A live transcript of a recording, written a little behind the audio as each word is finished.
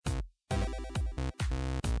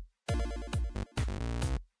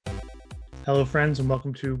Hello, friends, and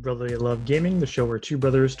welcome to Brotherly Love Gaming, the show where two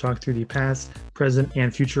brothers talk through the past, present,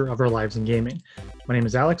 and future of our lives in gaming. My name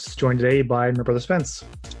is Alex, joined today by my brother Spence.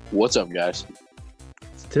 What's up, guys?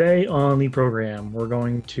 Today on the program, we're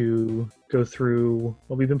going to go through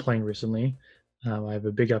what we've been playing recently. I have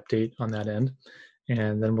a big update on that end.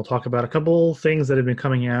 And then we'll talk about a couple things that have been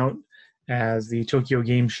coming out as the Tokyo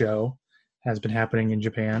Game Show has been happening in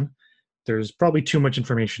Japan. There's probably too much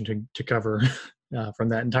information to cover from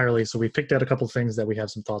that entirely, so we picked out a couple things that we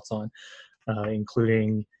have some thoughts on,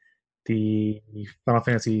 including the Final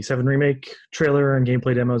Fantasy VII Remake trailer and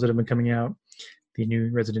gameplay demos that have been coming out, the new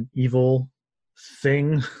Resident Evil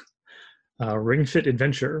thing, Ring Fit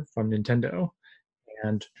Adventure from Nintendo,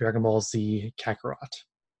 and Dragon Ball Z Kakarot.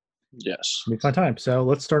 Yes. It'll be a fun time. So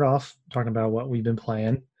let's start off talking about what we've been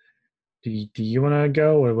playing. Do you want to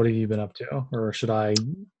go, or what have you been up to, or should I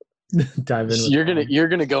dive in? You're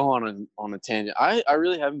gonna go on a tangent. I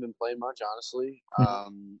really haven't been playing much, honestly.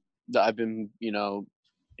 I've been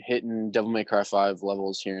hitting Devil May Cry 5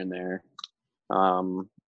 levels here and there.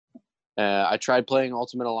 I tried playing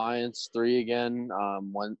Ultimate Alliance 3 again.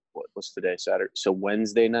 What's today? Saturday. So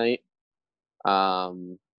Wednesday night.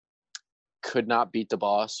 Could not beat the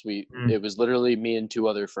boss. It was literally me and two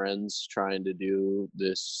other friends trying to do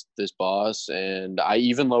this boss, and I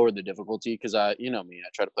even lowered the difficulty because I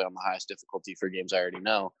try to play on the highest difficulty for games I already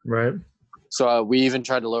know. Right. So we even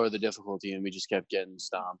tried to lower the difficulty, and we just kept getting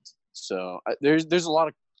stomped. So there's a lot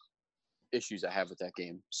of issues I have with that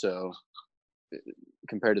game. So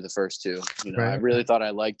compared to the first two, Right. I really thought I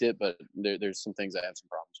liked it, but there's some things I have some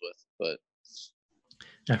problems with. But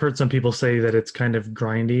I've heard some people say that it's kind of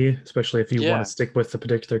grindy, especially if you want to stick with the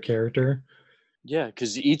particular character. Yeah,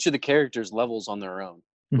 because each of the characters levels on their own,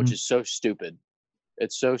 which is so stupid.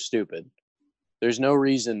 It's so stupid. There's no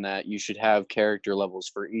reason that you should have character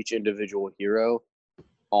levels for each individual hero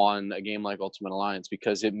on a game like Ultimate Alliance,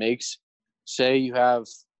 because it makes, say you have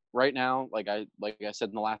right now, like I said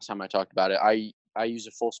in the last time I talked about it, I use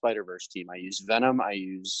a full Spider-Verse team. I use Venom, I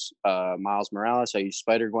use Miles Morales, I use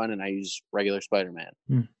Spider-Gwen, and I use regular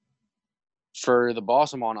Spider-Man. For the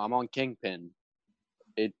boss I'm on Kingpin.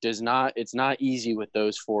 It's not easy with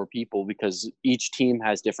those four people because each team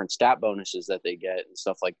has different stat bonuses that they get and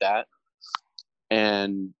stuff like that.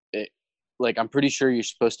 And I'm pretty sure you're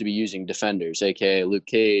supposed to be using defenders, aka Luke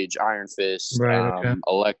Cage, Iron Fist, Right,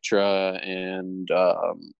 Elektra, and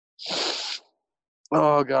oh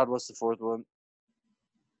god, what's the fourth one?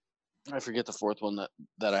 I forget the fourth one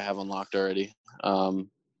that I have unlocked already.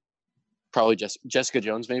 Probably Jessica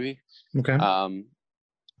Jones, maybe. Okay.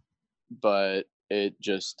 But it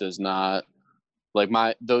just does not,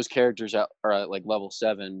 those characters are at like level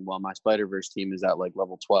 7, while my Spider-Verse team is at like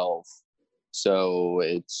level 12. So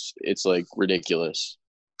it's like ridiculous.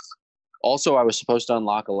 Also, I was supposed to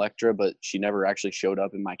unlock Elektra, but she never actually showed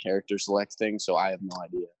up in my character select thing, so I have no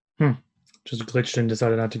idea. Just glitched and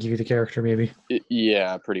decided not to give you the character, maybe.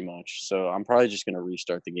 Yeah, pretty much. So I'm probably just gonna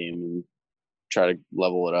restart the game and try to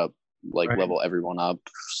level it up, level everyone up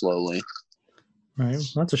slowly. Right. Well,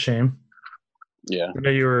 that's a shame. Yeah. I know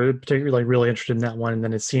you were particularly really interested in that one, and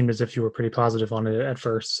then it seemed as if you were pretty positive on it at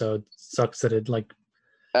first. So it sucks that it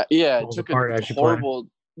it took a horrible.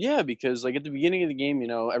 Yeah, because at the beginning of the game,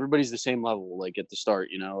 everybody's the same level. At the start,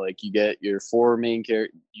 you get your four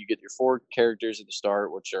characters at the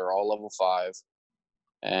start, which are all level 5,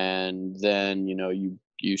 and then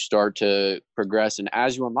you start to progress, and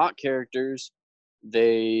as you unlock characters,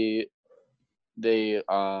 they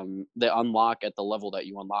unlock at the level that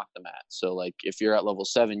you unlock them at. So if you're at level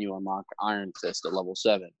 7, you unlock Iron Fist at level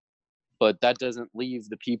 7. But that doesn't leave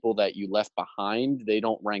the people that you left behind. They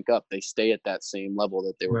don't rank up. They stay at that same level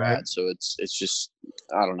that they were at. So it's just,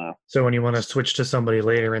 I don't know. So when you want to switch to somebody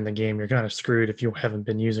later in the game, you're kind of screwed if you haven't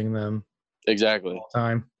been using them. Exactly. All the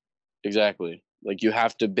time. Exactly. You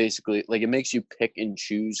have to basically, it makes you pick and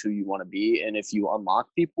choose who you want to be. And if you unlock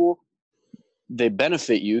people, they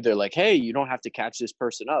benefit you. They're like, hey, you don't have to catch this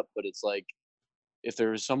person up. But it's if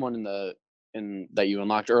there was someone that you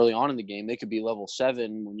unlocked early on in the game, they could be level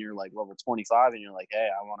 7 when you're level 25, and you're like, hey,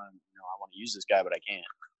 I want to use this guy, but I can't.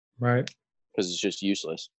 Right. Because it's just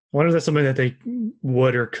useless. I wonder if that's something that they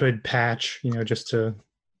would or could patch, just to,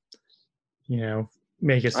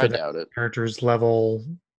 make it so that characters level,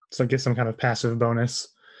 so get some kind of passive bonus.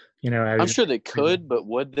 I'm sure they could, but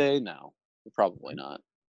would they? No, probably not.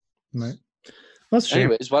 Right. Well,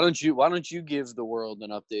 anyways, why don't you give the world an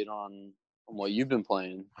update on what you've been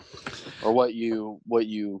playing, or what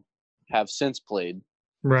you have since played?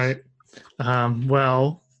 Right.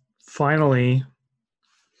 Well, finally,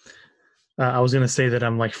 I was going to say that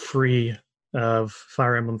I'm free of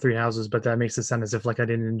Fire Emblem Three Houses, but that makes it sound as if like I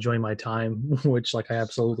didn't enjoy my time, which like I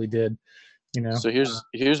absolutely did. You know, So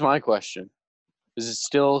here's my question: is it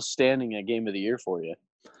still standing at Game of the Year for you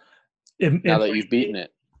now that you've beaten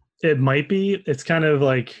it? it might be. It's kind of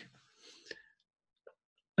like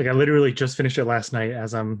I literally just finished it last night.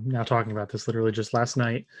 As I'm now talking about this, literally just last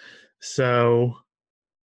night. So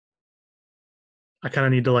I kind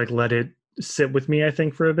of need to like let it sit with me, I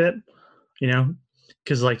think, for a bit, you know,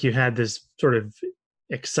 because like you had this sort of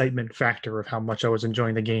excitement factor of how much I was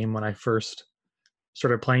enjoying the game when I first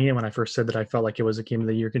started playing it, when I first said that I felt like it was a Game of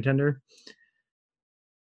the Year contender.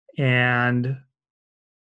 And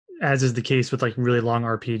as is the case with like really long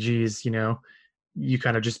RPGs, you know, you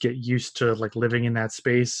kind of just get used to like living in that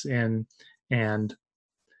space and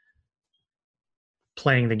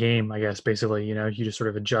playing the game, I guess, basically, you know, you just sort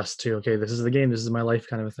of adjust to, okay, this is the game, this is my life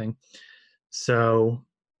kind of a thing. So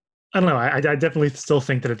I don't know. I definitely still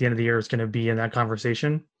think that at the end of the year it's going to be in that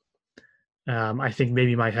conversation. I think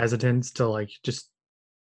maybe my hesitance to like just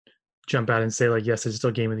jump out and say like yes, it's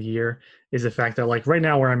still game of the year is the fact that like right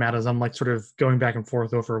now where I'm at is I'm like sort of going back and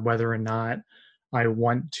forth over whether or not I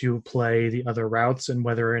want to play the other routes and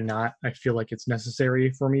whether or not I feel like it's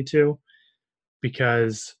necessary for me to,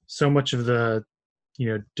 because so much of the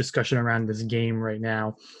discussion around this game right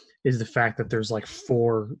now is the fact that there's like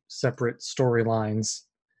 4 separate storylines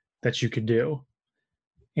that you could do,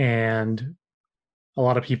 and a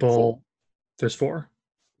lot of people, there's 4.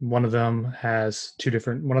 One of them has 2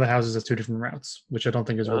 different, one of the houses has 2 different routes, which I don't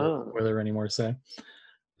think is really a spoiler anymore to say.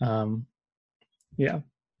 Yeah.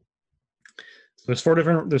 So there's 4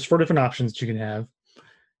 different options that you can have.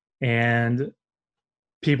 And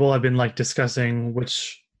people have been like discussing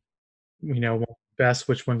which, best,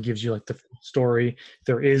 which one gives you like the story.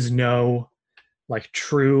 There is no like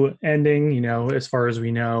true ending, as far as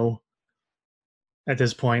we know at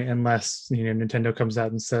this point, unless, Nintendo comes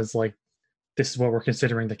out and says like, this is what we're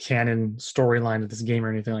considering the canon storyline of this game or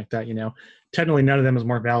anything like that. Technically none of them is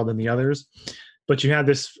more valid than the others, but you have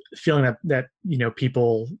this feeling that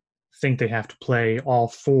people think they have to play all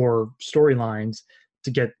 4 storylines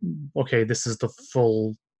to get, okay, this is the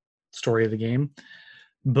full story of the game.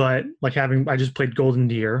 But like I just played Golden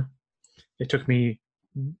Deer. It took me,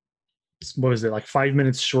 what was it, like 5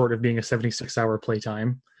 minutes short of being a 76-hour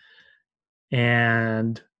playtime.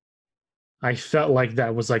 And I felt like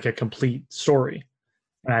that was like a complete story.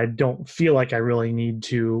 And I don't feel like I really need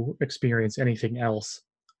to experience anything else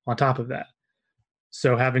on top of that.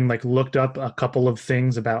 So having like looked up a couple of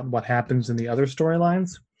things about what happens in the other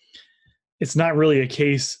storylines, it's not really a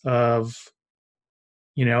case of,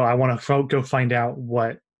 I want to go find out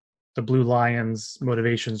what the Blue Lions'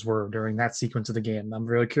 motivations were during that sequence of the game. I'm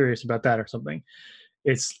really curious about that or something.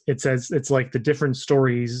 It's like the different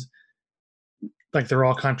stories, like they're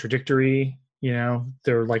all contradictory,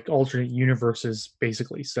 they're like alternate universes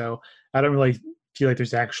basically. So I don't really feel like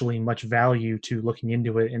there's actually much value to looking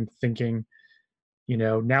into it and thinking,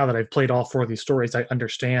 now that I've played all 4 of these stories, I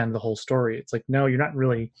understand the whole story. It's like, no, you're not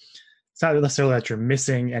really, it's not necessarily that you're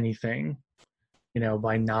missing anything,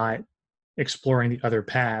 by not exploring the other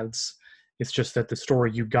paths. It's just that the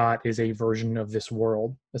story you got is a version of this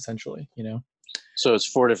world, essentially, So it's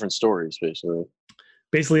 4 different stories, basically.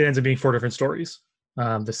 Basically, it ends up being 4 different stories.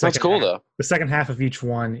 That's cool, though. The second half of each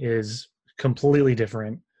one is completely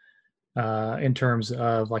different in terms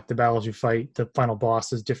of like the battles you fight. The final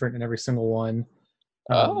boss is different in every single one.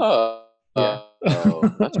 That's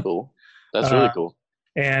cool. That's really cool.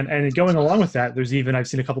 And going along with that, I've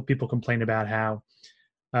seen a couple people complain about how,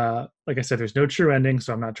 like I said, there's no true ending.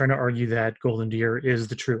 So I'm not trying to argue that Golden Deer is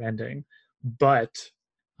the true ending, but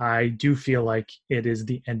I do feel like it is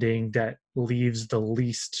the ending that leaves the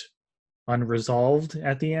least unresolved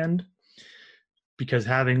at the end, because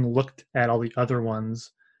having looked at all the other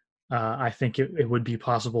ones, I think it would be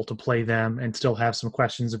possible to play them and still have some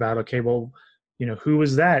questions about, okay, well, who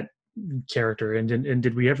was that character, and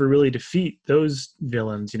did we ever really defeat those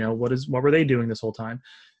villains? What were they doing this whole time?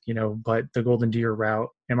 But the Golden Deer route,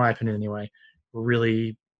 in my opinion anyway,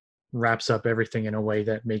 really wraps up everything in a way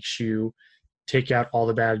that makes you take out all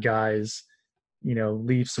the bad guys,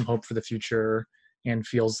 leave some hope for the future, and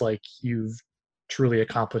feels like you've truly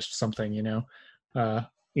accomplished something,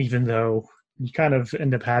 even though you kind of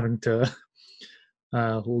end up having to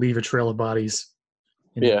leave a trail of bodies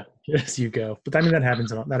as you go. But I mean, that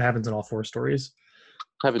happens in all 4 stories.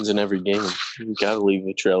 Happens in every game. You gotta leave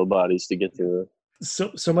a trail of bodies to get through it.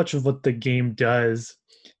 So much of what the game does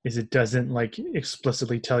is it doesn't like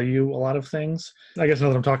explicitly tell you a lot of things. I guess now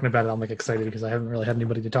that I'm talking about it, I'm like excited because I haven't really had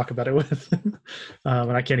anybody to talk about it with.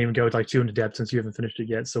 And I can't even go like too into depth since you haven't finished it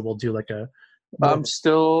yet. So we'll do like a more of a I'm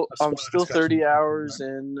spoiler still discussion. 30 hours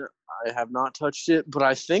in. I have not touched it, but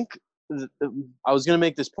I think I was gonna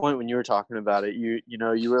make this point when you were talking about it. You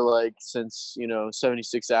were like, since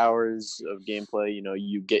 76 hours of gameplay,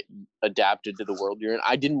 you get adapted to the world you're in.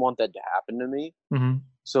 I didn't want that to happen to me,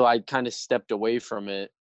 so I kind of stepped away from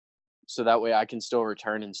it, so that way I can still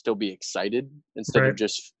return and still be excited instead of Right.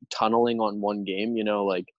 just tunneling on one game.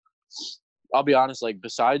 Like I'll be honest, like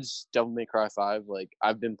besides Devil May Cry 5, like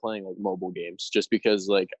I've been playing like mobile games just because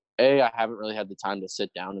like I haven't really had the time to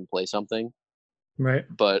sit down and play something. Right.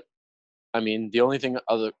 But I mean, the only thing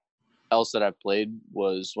else that I played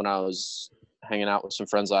was when I was hanging out with some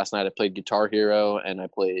friends last night. I played Guitar Hero and I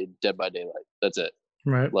played Dead by Daylight. That's it.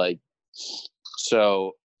 Right. Like,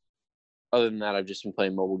 so other than that, I've just been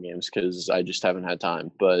playing mobile games because I just haven't had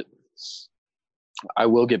time. But I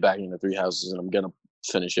will get back into Three Houses and I'm gonna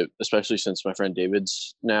finish it, especially since my friend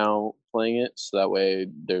David's now playing it. So that way,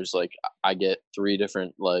 there's like I get 3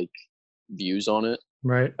 different like views on it.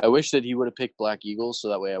 Right. I wish that he would have picked Black Eagle, so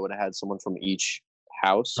that way I would have had someone from each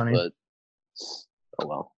house. Funny. But oh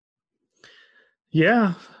well.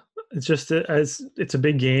 Yeah, it's just it's a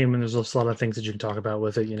big game, and there's a lot of things that you can talk about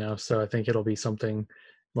with it. So I think it'll be something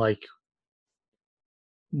like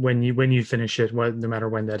when you finish it, no matter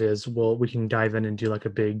when that is, we can dive in and do like a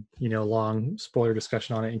big, long spoiler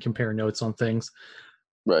discussion on it and compare notes on things.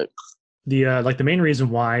 Right. The main reason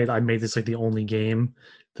why I made this like the only game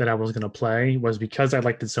that I was going to play was because I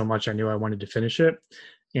liked it so much. I knew I wanted to finish it,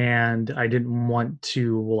 and I didn't want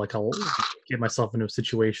to like get myself into a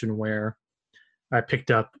situation where I picked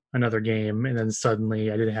up another game and then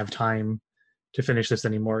suddenly I didn't have time to finish this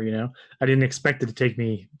anymore. I didn't expect it to take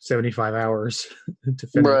me 75 hours to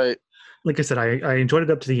finish. Right. Like I said, I enjoyed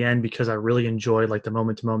it up to the end because I really enjoyed like the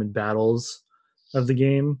moment to moment battles of the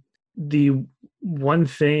game. The one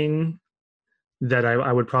thing that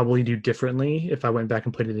I would probably do differently if I went back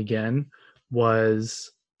and played it again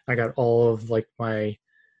was I got all of like my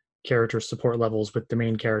character support levels with the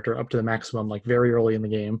main character up to the maximum like very early in the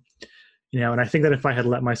game. And I think that if I had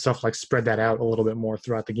let myself like spread that out a little bit more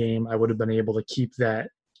throughout the game, I would have been able to keep that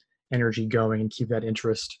energy going and keep that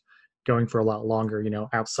interest going for a lot longer,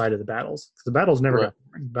 outside of the battles. The battles never got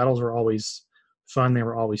boring. Battles were always fun. They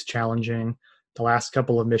were always challenging. The last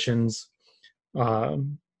couple of missions, like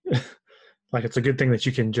it's a good thing that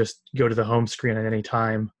you can just go to the home screen at any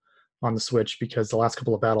time on the Switch, because the last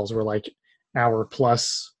couple of battles were like hour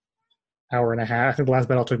plus, hour and a half. I think the last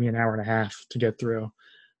battle took me an hour and a half to get through,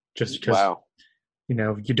 just because you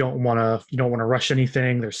don't want to rush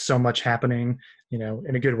anything. There's so much happening,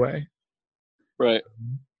 in a good way. Right.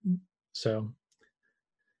 So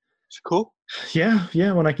it's cool. Yeah.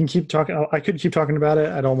 When I can keep talking, I could keep talking about it.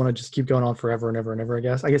 I don't want to just keep going on forever and ever and ever. I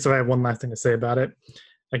guess if I have one last thing to say about it,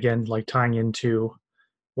 again, like tying into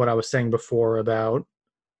what I was saying before about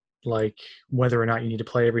like whether or not you need to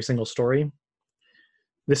play every single story.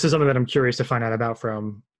 This is something that I'm curious to find out about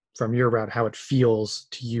from your route, how it feels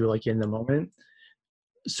to you, like in the moment.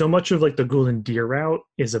 So much of like the Golden Deer route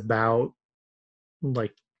is about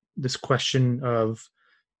like this question of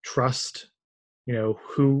trust.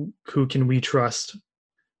 Who can we trust?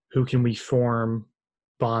 Who can we form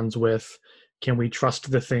bonds with? Can we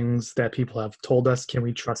trust the things that people have told us? Can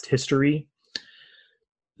we trust history?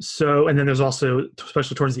 So, and then there's also,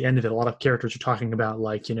 especially towards the end of it, a lot of characters are talking about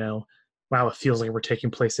like, wow, it feels like we're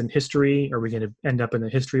taking place in history. Are we going to end up in the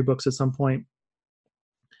history books at some point?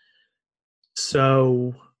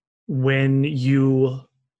 So when you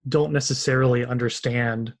don't necessarily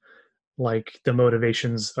understand like the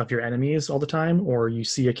motivations of your enemies all the time, or you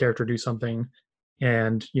see a character do something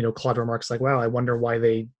and, Claude remarks like, wow, I wonder why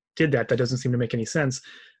they did that. That doesn't seem to make any sense.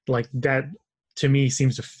 Like that to me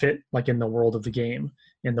seems to fit like in the world of the game,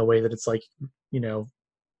 in the way that it's like,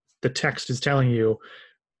 the text is telling you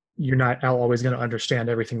you're not always going to understand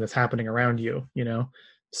everything that's happening around you,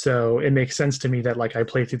 So it makes sense to me that like I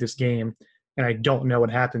play through this game and I don't know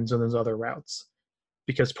what happens on those other routes,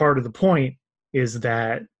 because part of the point is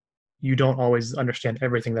that you don't always understand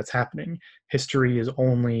everything that's happening. History is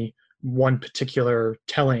only one particular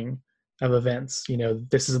telling of events.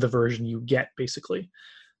 This is the version you get, basically.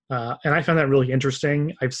 And I found that really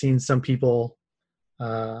interesting. I've seen some people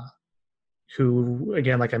who,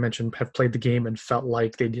 again, like I mentioned, have played the game and felt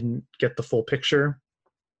like they didn't get the full picture.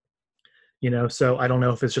 So I don't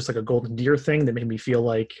know if it's just like a Golden Deer thing that made me feel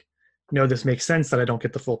like, no, this makes sense that I don't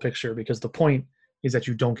get the full picture, because the point is that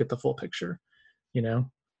you don't get the full picture,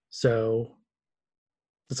 So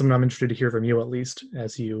that's something I'm interested to hear from you, at least,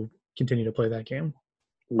 as you continue to play that game.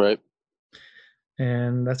 Right.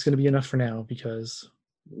 And that's going to be enough for now, because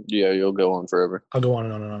Yeah, you'll go on forever. I'll go on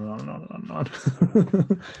and on and on and on and on and on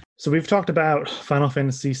and on. So we've talked about Final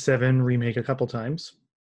Fantasy VII Remake a couple times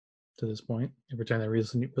to this point. Every time they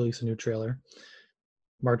release a new trailer.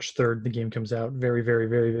 March 3rd, the game comes out. Very, very,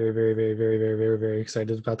 very, very, very, very, very, very, very, very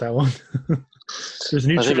excited about that one. There's a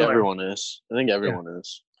new I think trailer. everyone is. I think everyone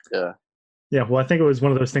is. Yeah. Yeah, well, I think it was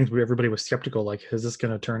one of those things where everybody was skeptical, like, is this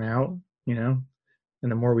going to turn out, you know?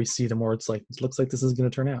 And the more we see, the more it's like, it looks like this is going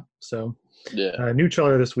to turn out. So, Yeah. new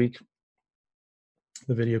trailer this week.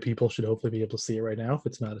 The video people should hopefully be able to see it right now if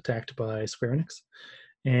it's not attacked by Square Enix.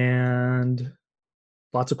 And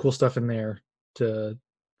lots of cool stuff in there to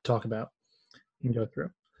talk about and go through.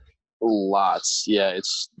 Lots. Yeah,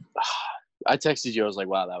 it's I texted you, I was like,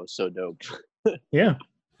 wow, that was so dope. Yeah.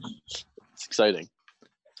 It's exciting.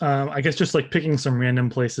 I guess just like picking some random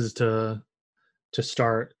places to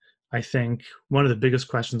start. I think one of the biggest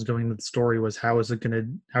questions going into the story was how are they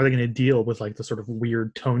going to deal with like the sort of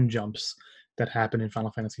weird tone jumps that happen in Final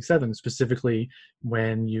Fantasy VII, specifically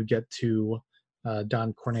when you get to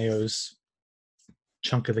Don Corneo's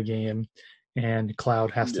chunk of the game, and Cloud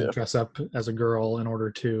has to dress up as a girl in order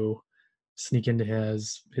to sneak into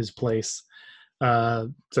his place.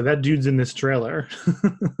 So that dude's in this trailer,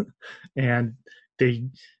 and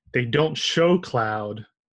they don't show Cloud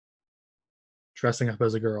dressing up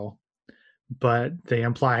as a girl, but they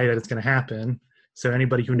imply that it's going to happen. So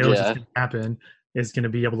anybody who knows it's going to happen is going to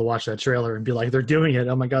be able to watch that trailer and be like, they're doing it.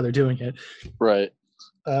 Oh my God, they're doing it. Right.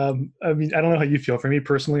 I mean, I don't know how you feel. For me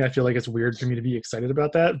personally, I feel like it's weird for me to be excited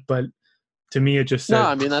about that, but to me, it just says, no,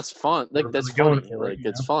 I mean, that's fun. Like, that's really funny. Like,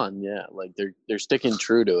 it's fun. Yeah. Like, they're sticking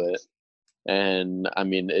true to it. And I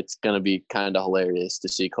mean, it's going to be kind of hilarious to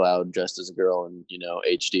see Cloud dressed as a girl in,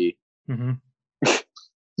 HD. Mm-hmm.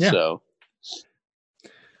 Yeah. So.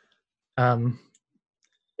 And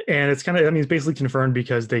it's kind of, I mean, it's basically confirmed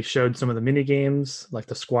because they showed some of the mini games, like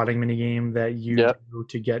the squatting mini game that you do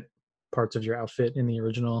to get parts of your outfit in the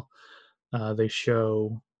original. They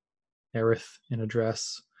show Aerith in a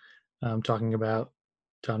dress, talking about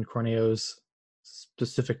Don Corneo's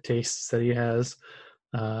specific tastes that he has.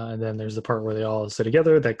 And then there's the part where they all sit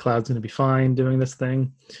together that Cloud's going to be fine doing this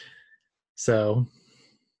thing. So,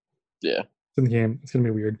 yeah. In the game, it's gonna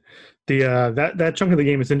be weird. The that chunk of the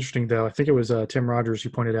game is interesting, though. I think it was Tim Rogers who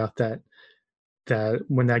pointed out that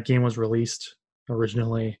when that game was released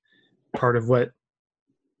originally, part of what,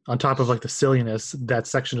 on top of like the silliness, that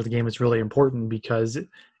section of the game is really important because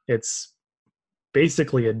it's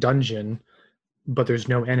basically a dungeon, but there's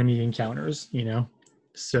no enemy encounters,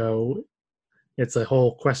 So it's a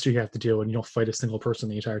whole quest you have to do, and you don't fight a single person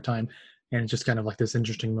the entire time. And it's just kind of like this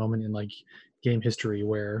interesting moment in like game history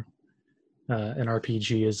where an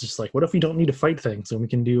RPG is just like, what if we don't need to fight things and we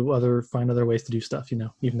can find other ways to do stuff,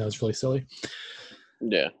 even though it's really silly.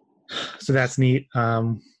 Yeah. So that's neat.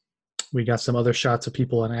 We got some other shots of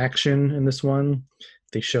people in action in this one.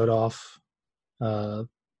 They showed off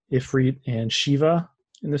Ifrit and Shiva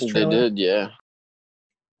in this trailer. They did, yeah.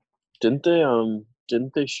 Didn't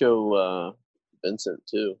they show Vincent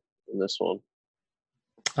too in this one?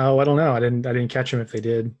 Oh, I don't know. I didn't catch him if they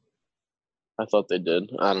did. I thought they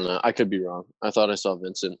did. I don't know. I could be wrong. I thought I saw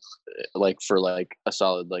Vincent for a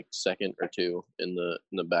solid second or two in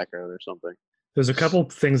the background or something. There's a couple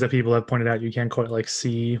things that people have pointed out you can't quite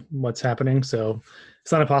see what's happening, so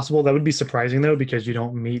it's not impossible. That would be surprising though, because you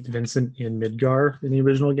don't meet Vincent in Midgar in the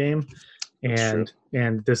original game, and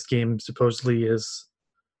this game supposedly is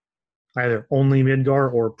either only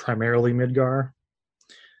Midgar or primarily Midgar.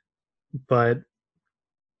 But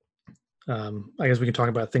I guess we can talk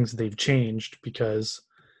about things that they've changed, because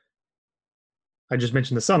I just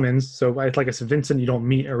mentioned the summons. So like I said, Vincent you don't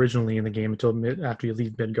meet originally in the game until after you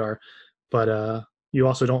leave Midgar, but you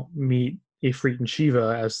also don't meet Ifrit and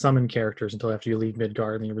Shiva as summon characters until after you leave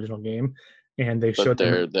Midgar in the original game. And they showed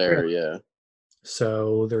they're there, yeah.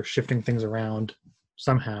 So they're shifting things around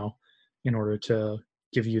somehow in order to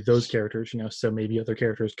give you those characters, so maybe other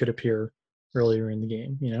characters could appear earlier in the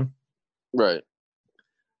game, Right.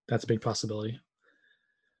 That's a big possibility.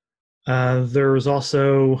 There's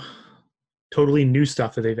also totally new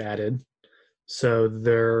stuff that they've added. So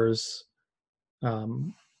there's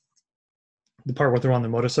the part where they're on the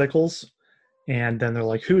motorcycles, and then they're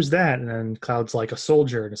like, who's that? And then Cloud's like, a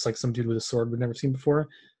soldier, and it's like some dude with a sword we've never seen before.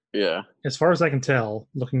 Yeah. As far as I can tell,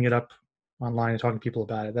 looking it up online and talking to people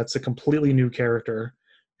about it, that's a completely new character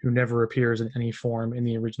who never appears in any form in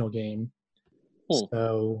the original game.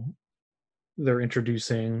 So they're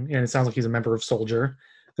introducing, and it sounds like he's a member of Soldier.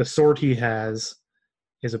 The sword he has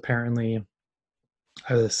is apparently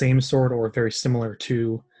either the same sword or very similar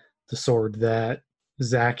to the sword that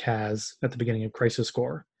Zack has at the beginning of Crisis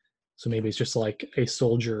Core. So maybe it's just like a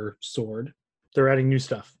soldier sword. They're adding new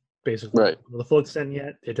stuff, basically. Right. The full extent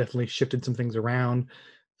yet. They definitely shifted some things around.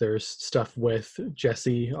 There's stuff with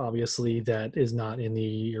Jesse, obviously, that is not in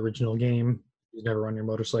the original game. You never run your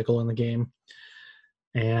motorcycle in the game.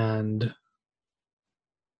 And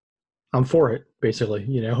I'm for it, basically.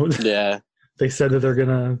 Yeah. They said that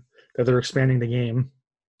they're expanding the game.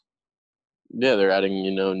 Yeah, they're adding,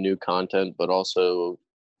 new content, but also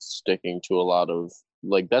sticking to a lot of,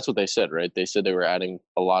 like, that's what they said, right? They said they were adding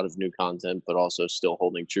a lot of new content, but also still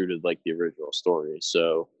holding true to like the original story.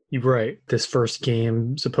 So You're right. This first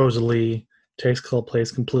game supposedly takes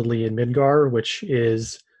place completely in Midgar, which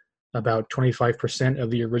is about 25%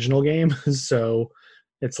 of the original game. So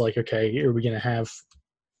it's like, okay, are we going to have,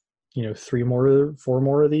 4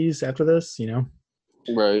 more of these after this?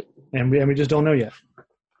 right. And we just don't know yet.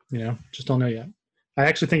 Just don't know yet. I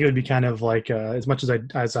actually think it would be kind of like, as much as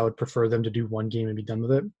I would prefer them to do one game and be done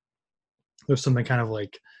with it. There's something kind of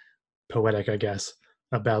like poetic, I guess,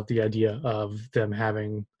 about the idea of them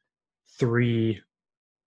having 3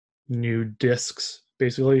 new discs,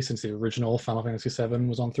 basically, since the original Final Fantasy VII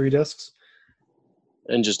was on 3 discs.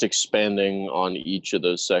 And just expanding on each of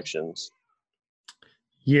those sections.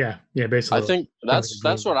 Yeah, basically. I think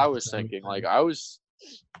that's what I was thinking. Like,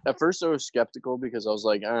 at first I was skeptical because I was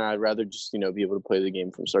like, I'd rather just, be able to play the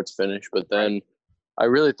game from start to finish. But then I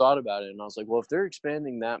really thought about it and I was like, well, if they're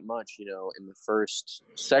expanding that much, in the first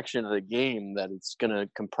section of the game, that it's going to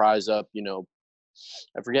comprise up,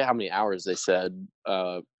 I forget how many hours they said,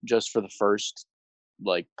 just for the first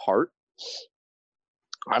like part.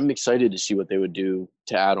 I'm excited to see what they would do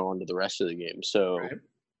to add on to the rest of the game. So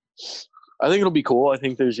I think it'll be cool. I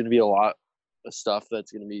think there's going to be a lot of stuff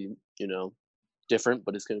that's going to be, different,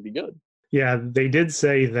 but it's going to be good. Yeah, they did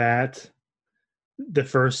say that the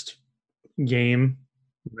first game,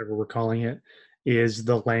 whatever we're calling it, is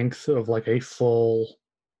the length of like a full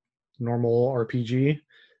normal RPG.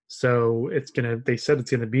 So they said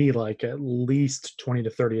it's gonna be like at least 20 to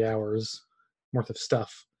 30 hours worth of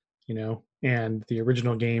stuff, and the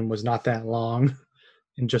original game was not that long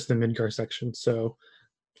in just the Midgar section. So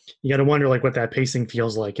you gotta wonder like what that pacing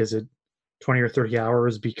feels like. Is it 20 or 30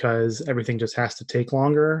 hours because everything just has to take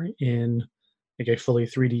longer in like a fully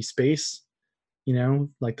 3D space?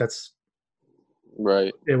 Like that's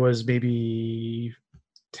right. It was maybe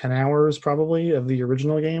 10 hours probably of the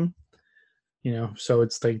original game. So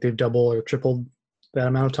it's like they've doubled or tripled that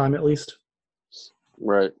amount of time at least.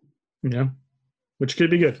 Right. Which could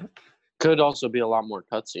be good. Could also be a lot more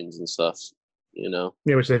cutscenes and stuff, Yeah,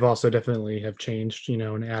 which they've also definitely have changed,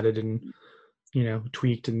 and added and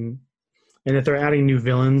tweaked and if they're adding new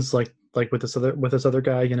villains like with this other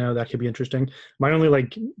guy, that could be interesting. My only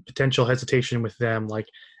like potential hesitation with them like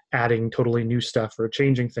adding totally new stuff or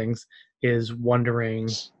changing things is wondering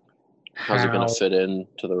how's it going to fit in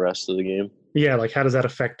to the rest of the game. Yeah, like how does that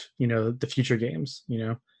affect the future games?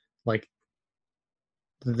 Like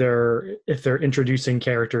if they're introducing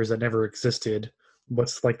characters that never existed,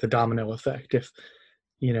 what's like the domino effect? If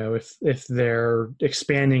they're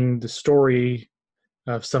expanding the story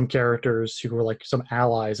of some characters who were like some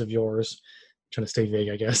allies of yours, I'm trying to stay vague,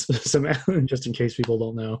 I guess, some just in case people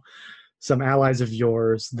don't know, some allies of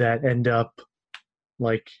yours that end up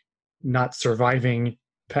like not surviving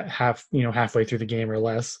halfway through the game or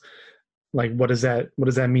less. Like what does that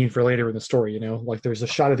mean for later in the story? Like there's a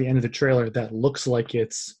shot at the end of the trailer that looks like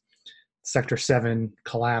it's Sector 7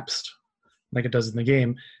 collapsed like it does in the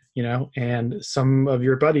game, and some of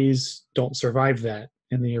your buddies don't survive that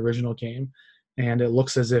in the original game, and it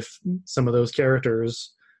looks as if some of those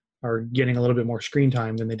characters are getting a little bit more screen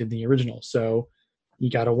time than they did in the original. So you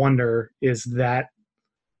got to wonder,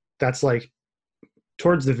 that's like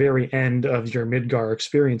towards the very end of your Midgar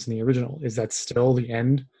experience in the original. Is that still the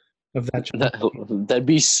end of that? That'd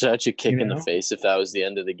be such a kick in the face if that was the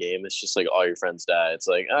end of the game. It's just like all your friends die. It's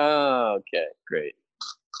like, oh, okay, great.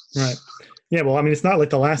 Right. Yeah, well, I mean, it's not like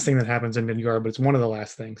the last thing that happens in Midgar, but it's one of the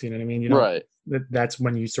last things. You know what I mean? Right. That's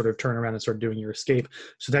when you sort of turn around and start doing your escape.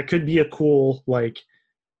 So that could be a cool like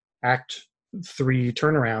Act 3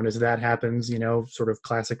 turnaround as that happens. Sort of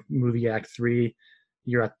classic movie Act 3.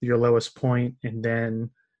 You're at your lowest point, and then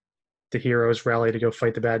the heroes rally to go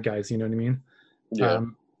fight the bad guys. You know what I mean? Yeah.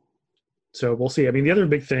 So we'll see. I mean, the other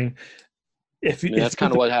big thing, that's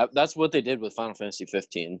kind of what happened. That's what they did with Final Fantasy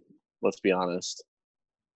 15. Let's be honest.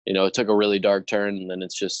 It took a really dark turn, and then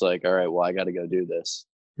it's just like, all right, well, I got to go do this.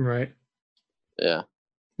 Right. Yeah.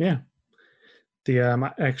 Yeah.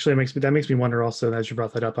 The actually makes me wonder also, as you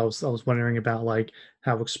brought that up, I was wondering about like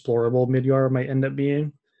how explorable Midgar might end up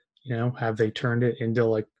being. Have they turned it into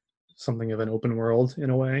like something of an open world in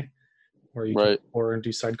a way? where you can Right. explore and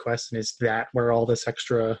do side quests, and is that where all this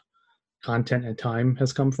extra content and time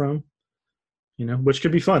has come from? Which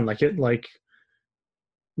could be fun. Like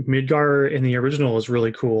Midgar in the original is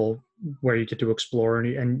really cool, where you get to explore,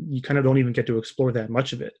 and you kind of don't even get to explore that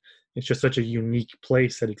much of it. It's just such a unique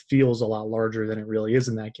place that it feels a lot larger than it really is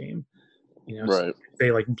in that game. So Right. if they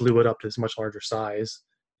like blew it up to this much larger size,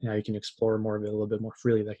 you can explore more of it a little bit more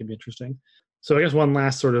freely. That could be interesting. So I guess one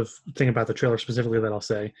last sort of thing about the trailer specifically that I'll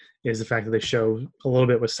say is the fact that they show a little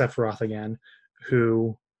bit with Sephiroth again,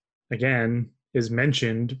 who, again, is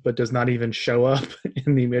mentioned but does not even show up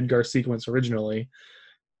in the Midgar sequence originally.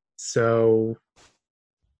 So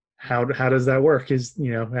how does that work?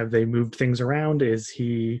 Have they moved things around? Is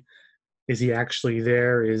he actually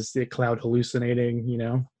there? Is it Cloud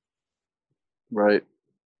hallucinating? Right.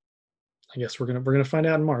 I guess we're gonna find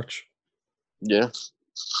out in March. Yeah,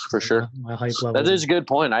 for sure. My hype level. That is a good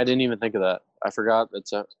point. I didn't even think of that. I forgot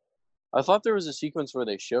that's I thought there was a sequence where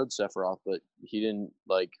they showed Sephiroth, but he didn't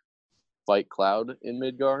like fight Cloud in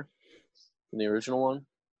Midgar in the original one.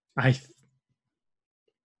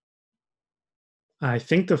 I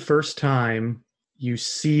think the first time you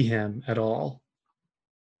see him at all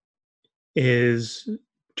is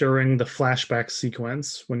during the flashback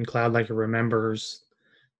sequence when Cloud like remembers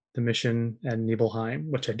the mission at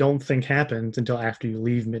Nibelheim, which I don't think happens until after you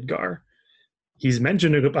leave Midgar. He's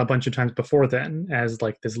mentioned a bunch of times before then as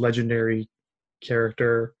like this legendary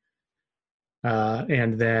character,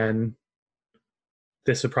 and then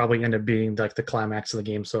this would probably end up being like the climax of the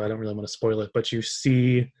game, so I don't really want to spoil it. But you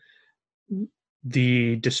see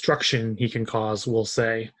the destruction he can cause, we'll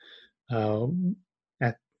say, uh,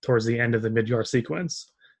 at towards the end of the Midgar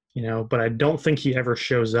sequence, But I don't think he ever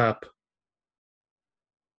shows up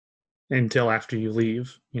until after you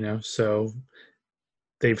leave, So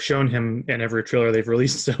they've shown him in every trailer they've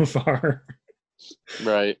released so far.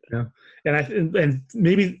 Right. Yeah. And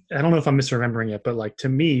maybe I don't know if I'm misremembering it, but like to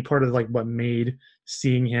me, part of like what made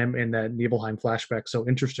seeing him in that Nibelheim flashback so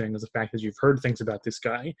interesting is the fact that you've heard things about this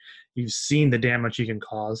guy, you've seen the damage he can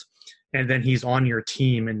cause, and then he's on your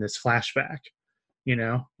team in this flashback,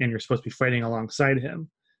 and you're supposed to be fighting alongside him.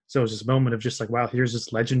 So it's this moment of just like, wow, here's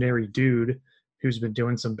this legendary dude who's been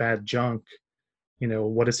doing some bad junk.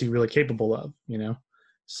 What is he really capable of?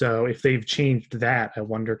 So if they've changed that, I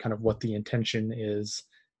wonder kind of what the intention is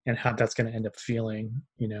and how that's going to end up feeling.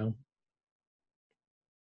 And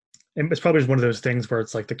it's probably just one of those things where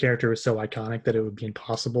it's like the character is so iconic that it would be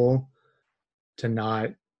impossible to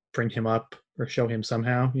not bring him up or show him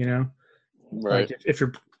somehow. Right. Like if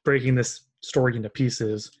you're breaking this story into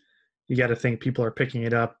pieces, you got to think people are picking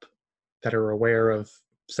it up that are aware of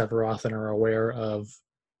Sephiroth and are aware of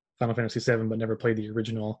Final Fantasy VII but never played the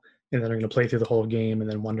original, and then they're going to play through the whole game and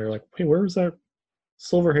then wonder like, hey, where was that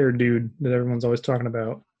silver-haired dude that everyone's always talking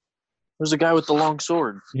about? There's a guy with the long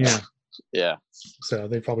sword. Yeah. Yeah. So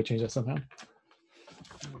they probably changed that somehow.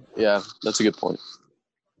 Yeah, that's a good point.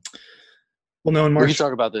 We'll know in March. We can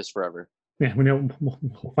talk about this forever. Yeah, we know.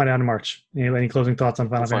 We'll find out in March. Any closing thoughts on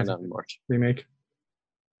Final Fantasy find out in March. remake?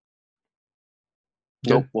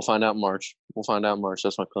 Nope, we'll find out in March. That's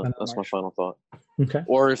my final thought. Okay.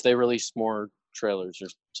 Or if they release more trailers or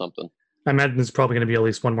something. I imagine there's probably going to be at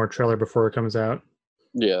least one more trailer before it comes out.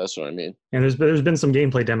 Yeah, that's what I mean. And there's been some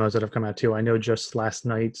gameplay demos that have come out too. I know just last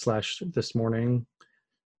night / this morning,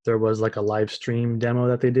 there was like a live stream demo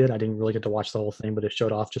that they did. I didn't really get to watch the whole thing, but it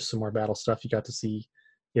showed off just some more battle stuff. You got to see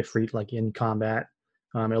Ifrit like in combat.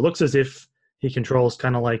 It looks as if he controls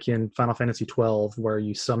kind of like in Final Fantasy 12, where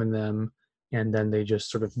you summon them and then they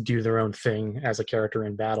just sort of do their own thing as a character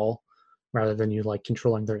in battle, rather than you like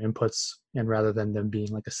controlling their inputs and rather than them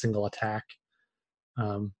being like a single attack.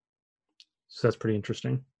 So that's pretty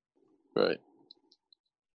interesting. Right.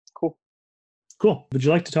 Cool. Would you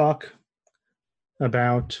like to talk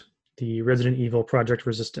about the Resident Evil Project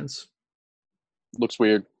Resistance? Looks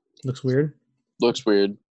weird. Looks weird? Looks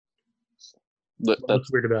weird.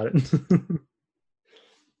 What's weird about it?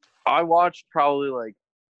 I watched probably like,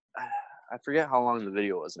 I forget how long the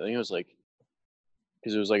video was. I think it was like,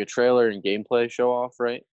 because it was like a trailer and gameplay show off,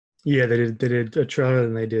 right? Yeah, they did a trailer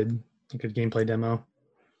and they did like a gameplay demo.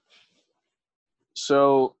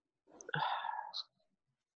 So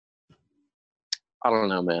I don't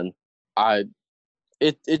know, man.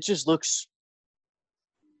 It just looks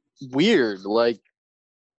weird. Like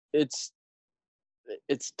it's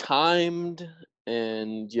timed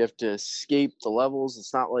and you have to escape the levels.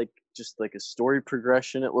 It's not like just like a story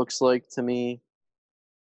progression, it looks like to me.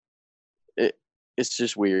 It's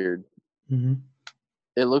just weird. Mm-hmm.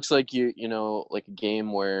 It looks like you know, like a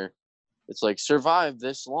game where it's like survive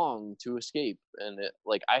this long to escape, and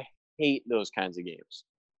I hate those kinds of games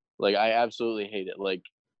Like, I absolutely hate it. Like,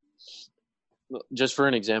 just for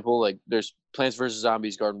an example, like, there's Plants vs.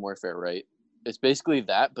 Zombies Garden Warfare, right? It's basically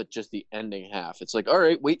that, but just the ending half. It's like, all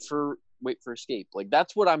right, wait for escape. Like,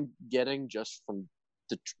 that's what I'm getting just from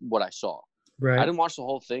what I saw. I Right. didn't watch the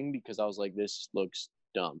whole thing because I was like, this looks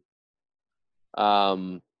dumb.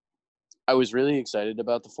 I was really excited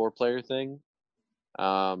about the 4-player thing,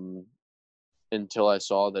 until I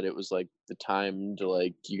saw that it was like the time to,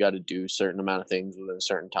 like, you got to do a certain amount of things within a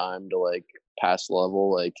certain time to, like, pass the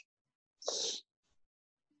level. Like,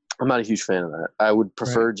 I'm not a huge fan of that. I would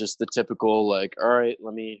prefer Right. just the typical, like, all right,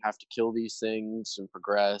 let me have to kill these things and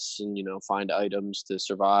progress and, find items to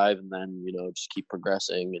survive, and then, just keep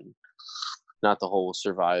progressing, and not the whole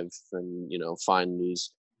survive and, find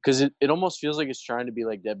these. Because it almost feels like it's trying to be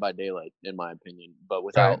like Dead by Daylight, in my opinion, but Right.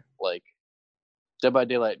 without, like, Dead by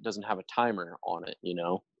Daylight doesn't have a timer on it.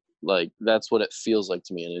 Like, that's what it feels like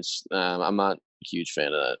to me, and it's I'm not a huge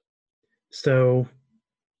fan of that. So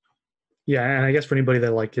yeah, and I guess for anybody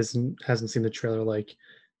that like hasn't seen the trailer, like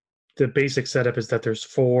the basic setup is that there's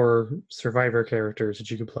 4 survivor characters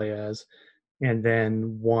that you can play as, and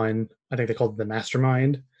then one, I think they called it the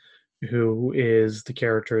mastermind, who is the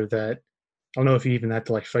character that I don't know if you even have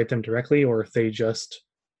to like fight them directly or if they just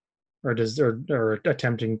are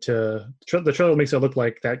attempting to. The trailer makes it look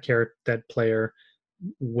like that player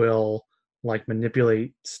will like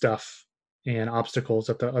manipulate stuff and obstacles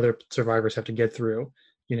that the other survivors have to get through,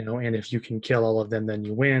 and if you can kill all of them, then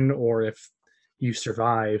you win, or if you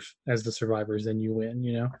survive as the survivors, then you win,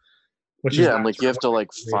 which is Yeah, not and, like, you sort of have what to, I like, really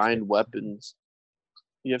expect. find weapons.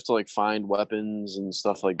 You have to, like, find weapons and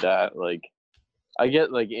stuff like that. Like, I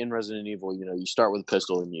get, like, in Resident Evil, you start with a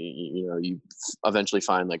pistol, and you eventually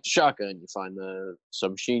find, like, the shotgun, you find the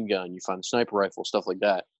submachine gun, you find the sniper rifle, stuff like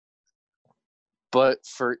that. But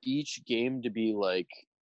for each game to be like,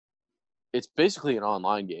 it's basically an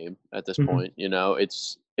online game at this Mhm. point.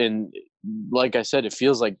 It's, and like I said, it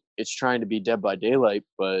feels like it's trying to be Dead by Daylight,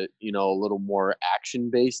 but, a little more action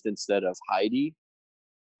based instead of hidey.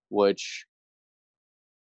 Which,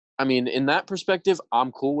 I mean, in that perspective,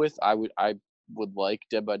 I'm cool with. I would like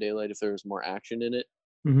Dead by Daylight if there was more action in it.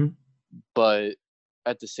 Mhm. But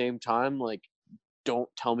at the same time, like, don't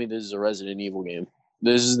tell me this is a Resident Evil game.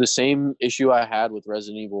 This is the same issue I had with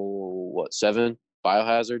Resident Evil, 7,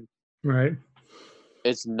 Biohazard. Right.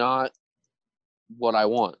 It's not what I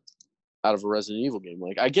want out of a Resident Evil game.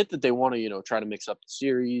 Like, I get that they want to, try to mix up the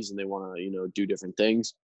series and they want to, do different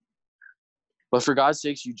things. But for God's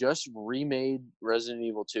sakes, you just remade Resident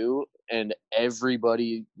Evil 2 and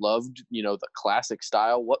everybody loved, the classic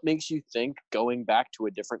style. What makes you think going back to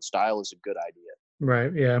a different style is a good idea?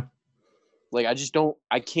 Right. Yeah. Like,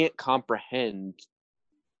 I can't comprehend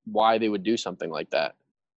why they would do something like that.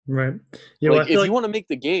 Right. Yeah. Well, Like, I feel if you like want to make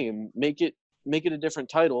the game, make it a different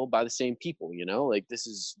title by the same people. Like, this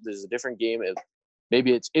is a different game.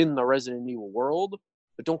 Maybe it's in the Resident Evil world,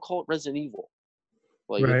 but don't call it Resident Evil.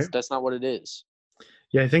 Like, right. that's not what it is.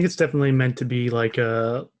 Yeah, I think it's definitely meant to be like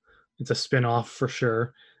it's a spin-off for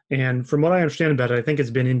sure. And from what I understand about it, I think it's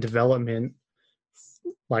been in development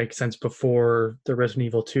like since before the Resident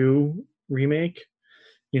Evil 2 remake.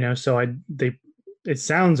 So it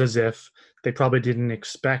sounds as if they probably didn't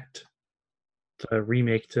expect the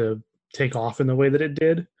remake to take off in the way that it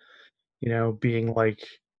did, being like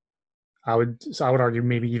I would argue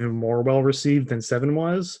maybe even more well received than 7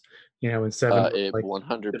 was. And 7 was It like the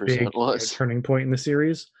 100% big was. turning point in the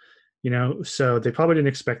series. So they probably didn't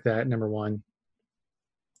expect that, number one,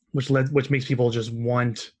 which makes people just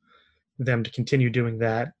want them to continue doing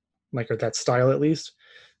that, like, or that style at least.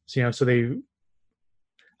 So they,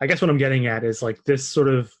 I guess what I'm getting at is like this sort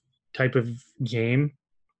of type of game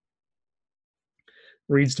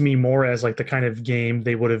reads to me more as like the kind of game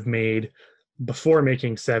they would have made before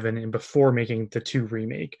making 7 and before making the 2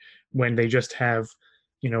 remake, when they just have,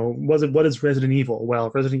 what is Resident Evil?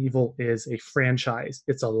 Well, Resident Evil is a franchise.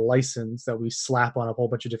 It's a license that we slap on a whole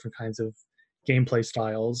bunch of different kinds of gameplay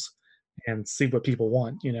styles and see what people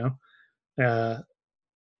want. Uh,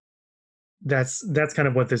 that's kind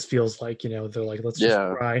of what this feels like. They're like, let's just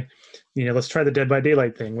Yeah. try, let's try the Dead by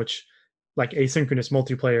Daylight thing, which, like, asynchronous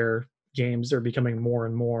multiplayer games are becoming more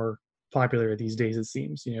and more popular these days, it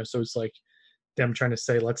seems. So it's like them trying to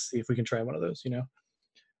say, let's see if we can try one of those.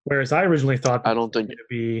 Whereas I originally thought that I this don't was think going to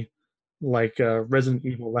be like Resident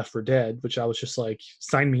Evil Left 4 Dead, which I was just like,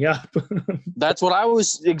 sign me up. that's what I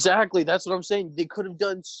was exactly. That's what I'm saying. They could have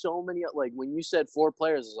done so many. Like, when you said 4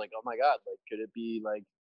 players, it's like, oh my god, like, could it be like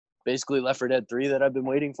basically Left 4 Dead 3 that I've been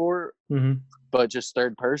waiting for, Hmm. but just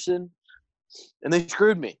third person? And they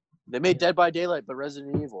screwed me. They made Dead by Daylight, but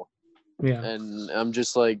Resident Evil, Yeah. and I'm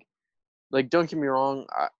just like, don't get me wrong.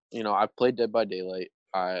 I played Dead by Daylight.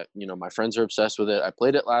 My friends are obsessed with it. I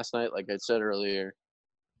played it last night, like I said earlier,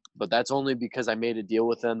 but that's only because I made a deal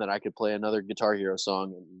with them that I could play another Guitar Hero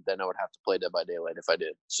song, and then I would have to play Dead by Daylight if I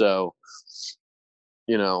did. So,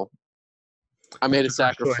 I made a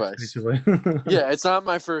sacrifice. Yeah, it's not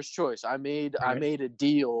my first choice. I made a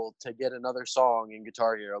deal to get another song in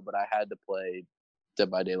Guitar Hero, but I had to play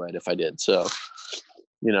Dead by Daylight if I did. So,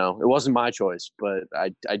 it wasn't my choice, but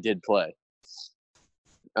I did play.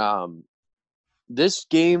 This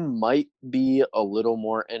game might be a little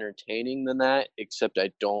more entertaining than that, except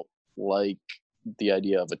I don't like the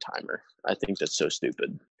idea of a timer. I think that's so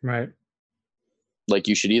stupid. Right. Like,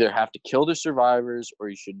 you should either have to kill the survivors or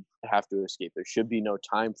you should have to escape. There should be no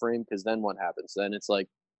time frame, because then what happens? Then it's like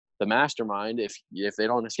the mastermind, if they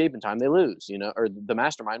don't escape in time, they lose, or the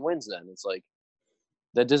mastermind wins then. It's like,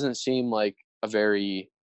 that doesn't seem like a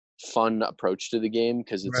very fun approach to the game,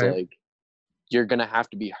 because it's like, you're going to have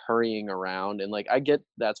to be hurrying around. And like, I get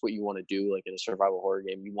that's what you want to do. Like in a survival horror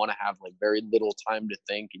game, you want to have like very little time to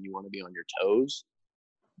think and you want to be on your toes,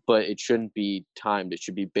 but it shouldn't be timed. It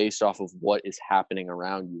should be based off of what is happening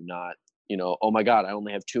around you, not, oh my God, I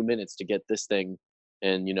only have 2 minutes to get this thing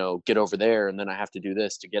and, get over there. And then I have to do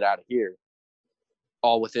this to get out of here,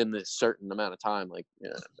 all within this certain amount of time. Like,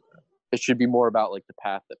 it should be more about like the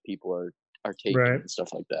path that people are taking and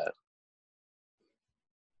stuff like that.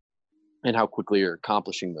 And how quickly you're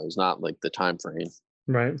accomplishing those, not like the time frame.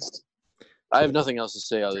 Right. I have nothing else to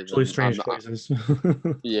say other than strange choices.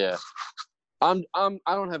 Yeah. I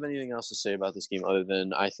don't have anything else to say about this game other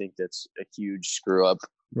than I think that's a huge screw up.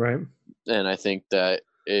 Right. And I think that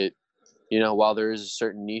it, while there is a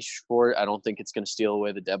certain niche for it, I don't think it's going to steal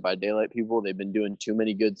away the Dead by Daylight people. They've been doing too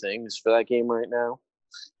many good things for that game right now.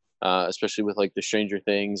 Especially with like the Stranger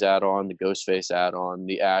Things add-on, the Ghostface add-on,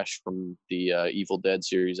 the Ash from the Evil Dead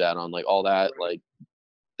series add-on, like all that. Like,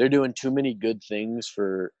 they're doing too many good things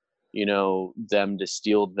for, them to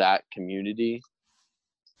steal that community.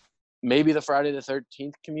 Maybe the Friday the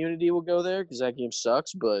 13th community will go there because that game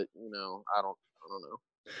sucks, but I don't know.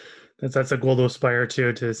 That's a goal to aspire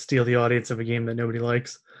to steal the audience of a game that nobody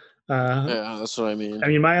likes. Yeah, that's what I mean. I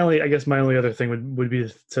mean, my only other thing would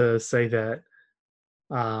be to say that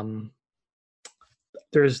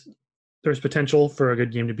there's potential for a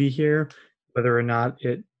good game to be here. Whether or not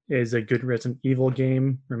it is a good Resident Evil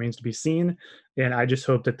game remains to be seen. And I just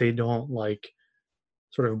hope that they don't like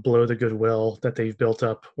sort of blow the goodwill that they've built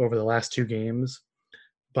up over the last 2 games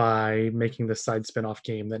by making this side spin-off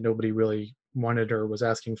game that nobody really wanted or was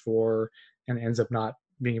asking for, and ends up not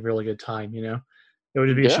being a really good time. It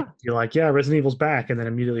would be a shame to be like, yeah, Resident Evil's back, and then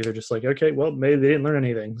immediately they're just like, okay, well, maybe they didn't learn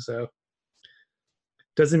anything. So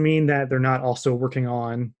doesn't mean that they're not also working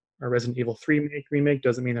on a Resident Evil 3 remake.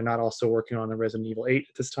 Doesn't mean they're not also working on a Resident Evil 8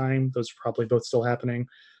 at this time. Those are probably both still happening,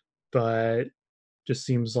 but just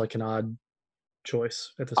seems like an odd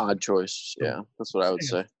choice at this point. Odd choice, yeah. That's what I would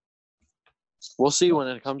say. We'll see when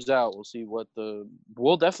it comes out. We'll see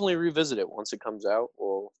we'll definitely revisit it once it comes out.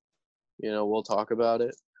 We'll talk about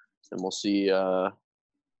it, and we'll see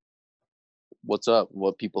what's up,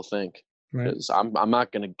 what people think. Because I'm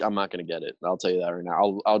not gonna get it. I'll tell you that right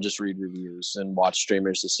now. I'll just read reviews and watch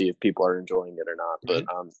streamers to see if people are enjoying it or not. But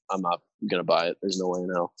I'm not gonna buy it. There's no way in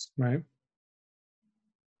hell. Right.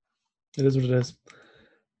 It is what it is.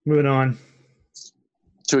 Moving on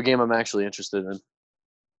to a game I'm actually interested in.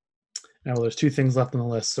 Now, there's 2 things left on the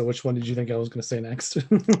list. So which one did you think I was going to say next? I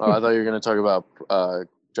thought you were going to talk about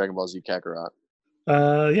Dragon Ball Z Kakarot.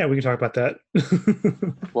 Yeah, we can talk about that.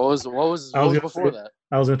 What was before that?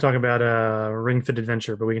 I was going to talk about Ring Fit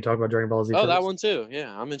Adventure, but we can talk about Dragon Ball Z. Oh, that one too.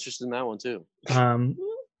 Yeah, I'm interested in that one too.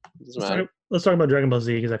 Let's talk about Dragon Ball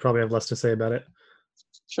Z because I probably have less to say about it.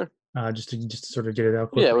 Sure. Just to sort of get it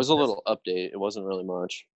out quickly. Yeah, it was a little update. It wasn't really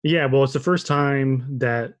much. Yeah, well, it's the first time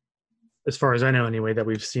that, as far as I know anyway, that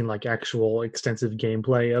we've seen like actual extensive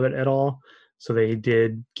gameplay of it at all. So they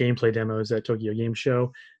did gameplay demos at Tokyo Game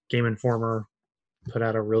Show. Game Informer put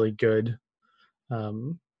out a really good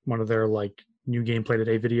one of their like new gameplay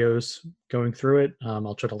today videos going through it.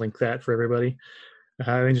 I'll try to link that for everybody.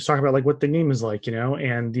 And just talk about like what the game is like,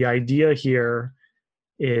 and the idea here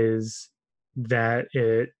is that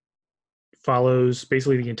it follows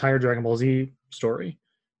basically the entire Dragon Ball Z story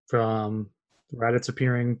from Raditz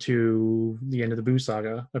appearing to the end of the Buu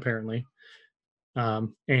saga, apparently.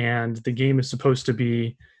 And the game is supposed to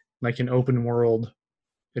be like an open world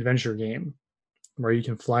adventure game where you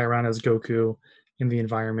can fly around as Goku in the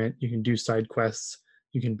environment. You can do side quests.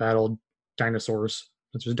 You can battle dinosaurs.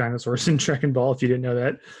 There's dinosaurs in Dragon Ball, if you didn't know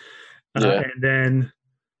that. And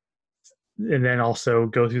then also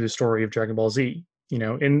go through the story of Dragon Ball Z.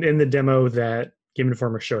 In the demo that Game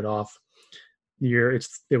Informer showed off,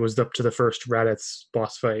 it was up to the first Raditz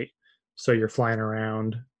boss fight. So you're flying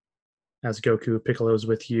around as Goku. Piccolo's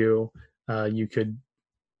with you. You could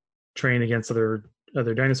train against other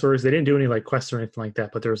dinosaurs. They didn't do any like quests or anything like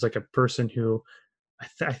that, but there was like a person who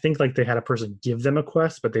I think like they had a person give them a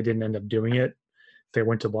quest, but they didn't end up doing it. They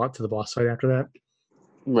went to the boss fight after that.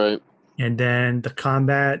 Right. And then the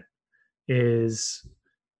combat is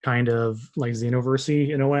kind of like Xenoverse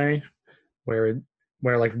in a way, where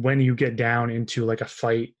like when you get down into like a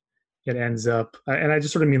fight, it ends up, and I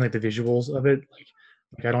just sort of mean like the visuals of it,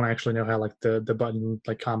 like I don't actually know how like the button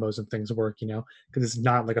like combos and things work, because it's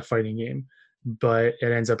not like a fighting game, but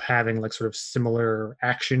it ends up having like sort of similar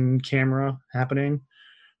action camera happening,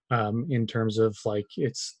 in terms of like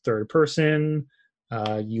it's third person.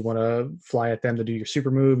 You want to fly at them to do your super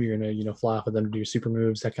move. You're gonna fly off at them to do your super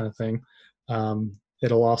moves, that kind of thing.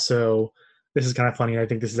 It'll also, this is kind of funny. I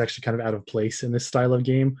think this is actually kind of out of place in this style of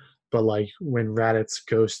game. But like when Raditz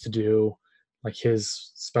goes to do like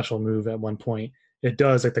his special move at one point, it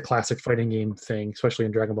does like the classic fighting game thing, especially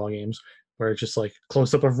in Dragon Ball games, where it's just like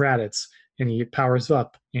close up of Raditz and he powers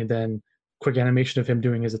up, and then quick animation of him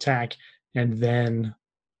doing his attack, and then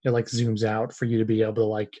it like zooms out for you to be able to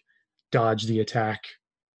like dodge the attack,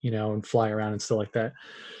 and fly around and stuff like that.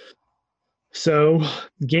 So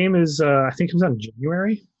the game is I think comes out in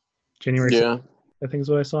January 6th, Yeah. I think is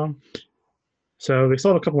what I saw. So they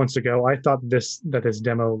sold a couple months ago. I thought this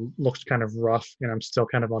demo looked kind of rough, and I'm still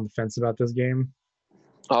kind of on the fence about this game.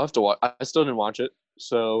 I'll have to watch. I still didn't watch it,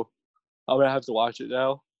 so I'm gonna have to watch it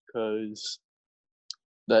now because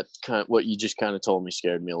that kind of what you just kind of told me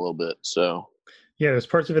scared me a little bit. So Yeah, there's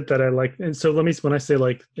parts of it that I like, and so when I say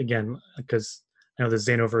like again, because I know the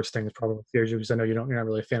Xenoverse thing is probably scares you, because I know you're not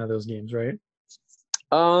really a fan of those games, right?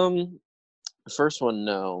 the first one,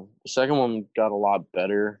 no. The second one got a lot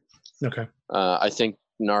better. Okay. I think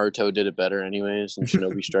Naruto did it better anyways than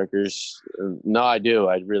Shinobi Strikers. No, I do.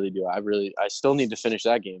 I really do. I still need to finish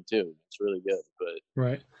that game too. It's really good, but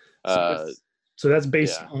Right. uh, So that's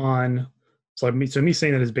based yeah. on, me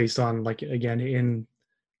saying that is based on like again in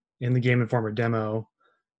the Game Informer demo,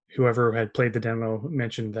 whoever had played the demo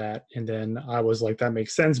mentioned that, and then I was like, that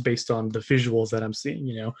makes sense based on the visuals that I'm seeing.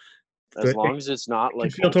 As It long as it's not can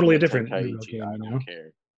like feel totally Ultimate different in a real Tenkaichi, game. I don't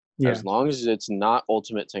care. Yeah. As long as it's not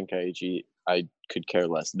Ultimate Tenkaichi, I could care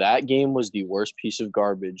less. That game was the worst piece of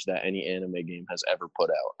garbage that any anime game has ever put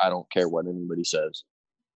out. I don't care what anybody says.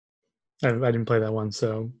 I didn't play that one,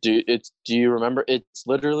 so Do you remember? It's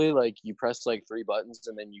literally like you press like three buttons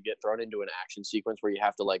and then you get thrown into an action sequence where you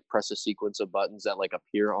have to like press a sequence of buttons that like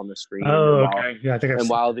appear on the screen, oh, okay, yeah, I think I've and seen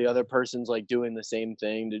while that. the other person's like doing the same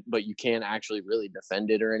thing, but you can't actually really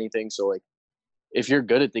defend it or anything. So like if you're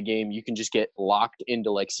good at the game, you can just get locked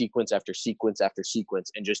into like sequence after sequence after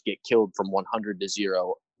sequence and just get killed from 100 to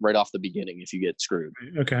 0 right off the beginning if you get screwed.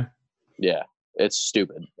 Okay. Yeah, it's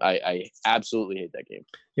stupid. I absolutely hate that game.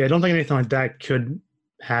 Yeah, I don't think anything like that could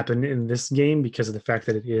happen in this game because of the fact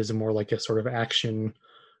that it is more like a sort of action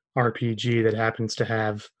RPG that happens to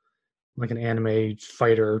have like an anime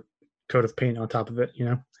fighter coat of paint on top of it.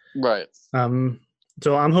 Right. Um,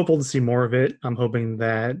 so I'm hopeful to see more of it. I'm hoping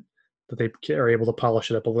that they are able to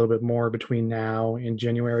polish it up a little bit more between now and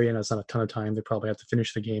January, and it's not a ton of time. They probably have to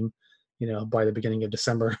finish the game, by the beginning of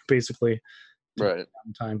December, basically, to Right.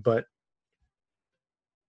 time. But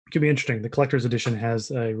it could be interesting. The collector's edition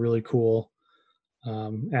has a really cool,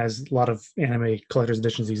 as a lot of anime collector's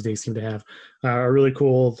editions these days seem to have, a really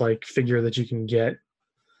cool like figure that you can get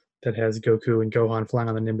that has Goku and Gohan flying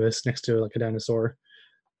on the Nimbus next to like a dinosaur.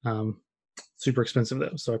 Super expensive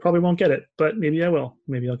though, so I probably won't get it, but maybe I will.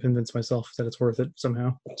 Maybe I'll convince myself that it's worth it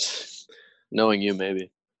somehow. Knowing you,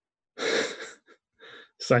 maybe.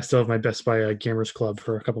 So I still have my Best Buy Gamers Club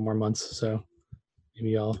for a couple more months, so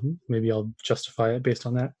maybe I'll justify it based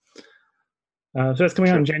on that. So that's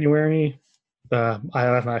coming out in January. I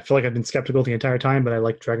feel like I've been skeptical the entire time, but I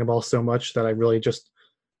like Dragon Ball so much that I really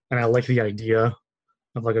and I like the idea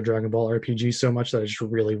of like a Dragon Ball RPG so much that I just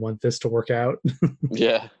really want this to work out.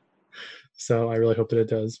 Yeah. So I really hope that it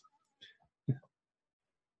does.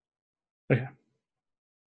 Okay.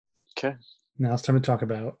 Okay. Now it's time to talk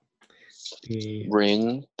about the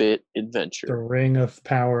Ring Fit the Adventure. Ring of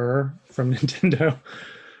Power from Nintendo.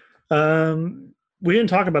 We didn't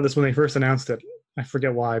talk about this when they first announced it. I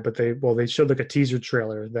forget why, but they showed like a teaser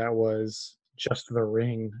trailer that was just the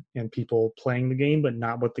ring and people playing the game, but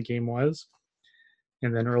not what the game was.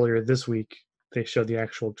 And then earlier this week, they showed the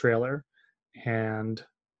actual trailer, and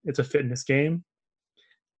it's a fitness game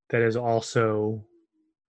that is also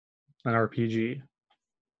an RPG.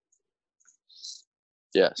 It's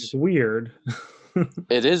Yes. weird.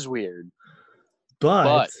 It is weird.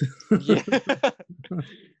 but yeah,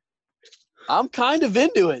 I'm kind of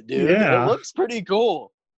into it, dude. It yeah, looks pretty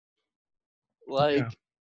cool. yeah. Like,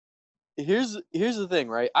 here's the thing,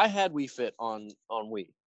 right? I had Wii Fit on Wii,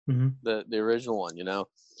 Hmm. the original one.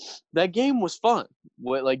 That game was fun.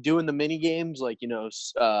 What, like doing the mini games, like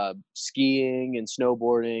skiing and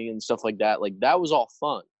snowboarding and stuff like that. Like that was all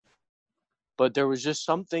fun. But there was just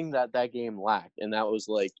something that game lacked, and that was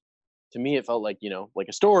like, to me, it felt like like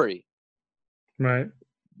a story. Right.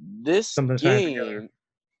 This Something tying together. game,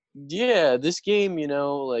 yeah, this game,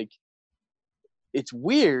 like it's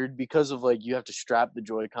weird because of like you have to strap the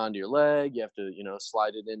Joy-Con to your leg, you have to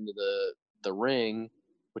slide it into the ring,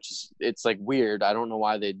 which is it's like weird. I don't know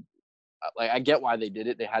why they like I get why they did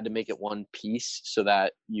it. They had to make it one piece so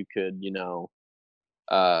that you could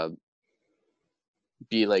uh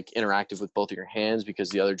be like interactive with both of your hands because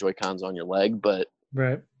the other Joy-Con's on your leg. But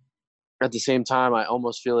Right. at the same time, I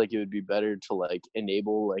almost feel like it would be better to like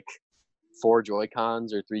enable like 4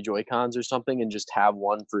 Joy-Cons or 3 Joy-Cons or something and just have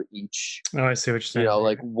one for each, Oh, I see what you're saying.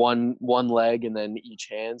 like one leg and then each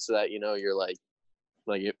hand, so that you're like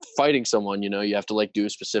fighting someone, you have to like do a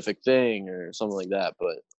specific thing or something like that.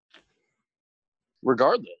 But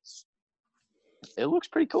regardless, it looks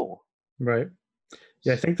pretty cool. Right.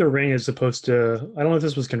 Yeah, I think the ring is supposed to. I don't know if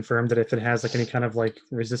this was confirmed that if it has like any kind of like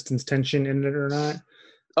resistance tension in it or not.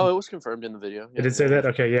 Oh, it was confirmed in the video. Did Yeah, it say that?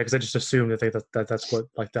 Okay, yeah, because I just assumed that's what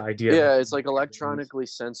like the idea. yeah, it's like electronically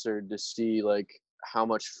censored to see like how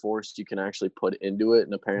much force you can actually put into it,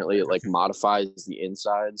 and apparently it like modifies the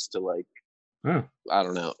insides to like, Oh, I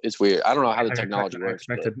don't know. It's weird. I don't know how the technology I works,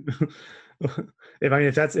 but expected.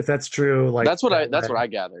 If that's true, like that's what I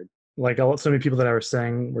gathered. like so many people that I was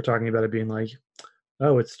saying were talking about it being like,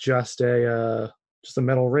 oh, it's just a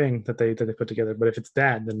metal ring that they put together. But if it's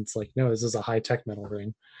that, then it's like, no, this is a high tech metal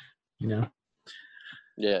ring. You know.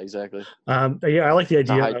 Yeah, exactly. Yeah, I like the It's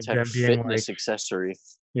a idea high of tech them being like, fitness accessory.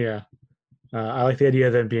 yeah, I like the idea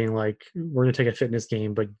of them being like, we're gonna take a fitness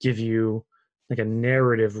game, but give you like a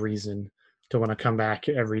narrative reason to want to come back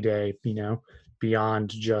every day. Beyond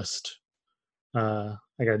just I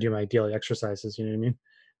gotta do my daily exercises. You know what I mean?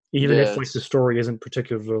 Even Yeah, if like the story isn't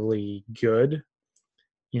particularly good,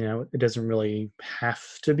 it doesn't really have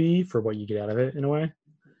to be for what you get out of it in a way.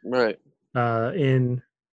 right. In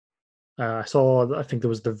I saw, I think there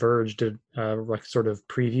was The Verge did like sort of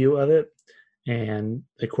preview of it, and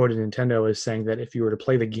they quoted Nintendo as saying that if you were to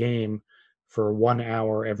play the game for 1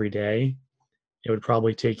 hour every day, it would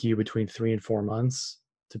probably take you between 3 and 4 months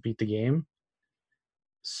to beat the game.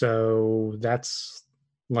 So that's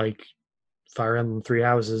like Fire Emblem Three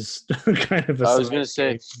Houses kind of a I was size gonna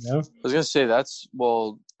say, game. that's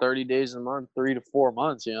 30 days a month, 3 to 4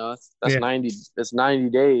 months. That's Yeah, 90. That's 90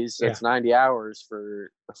 days. yeah, That's 90 hours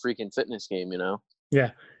for a freaking fitness game.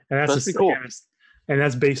 yeah, and So that's pretty again, cool. and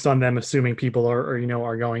that's based on them assuming people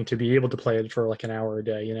are going to be able to play it for like an hour a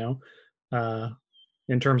day. Uh,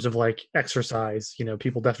 in terms of like exercise,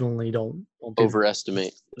 people definitely don't do that.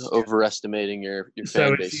 Overestimating your So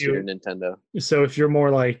fan if base here, you Nintendo. so if you're more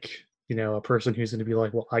like a person who's going to be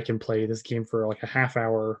like, well, I can play this game for like a half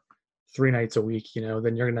hour, 3 nights a week,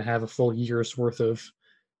 then you're going to have a full year's worth of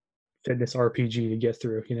fitness RPG to get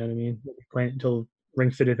through. You know what I mean? You'll be playing until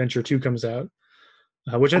Ring Fit Adventure 2 comes out,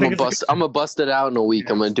 which I think is a good I'm thing. gonna bust it out in a week.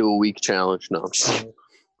 Yeah. I'm gonna do a week challenge. No, I'm just,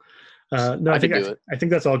 No, I could do it. I think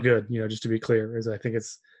that's all good. Just to be clear, is I think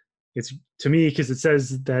it's to me because it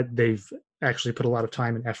says that they've actually put a lot of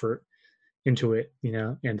time and effort into it,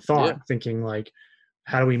 and Yeah, thinking like,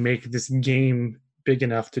 how do we make this game big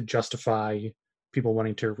enough to justify people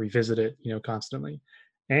wanting to revisit it, constantly?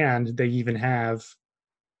 And they even have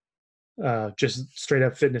just straight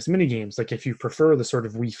up fitness mini games. Like if you prefer the sort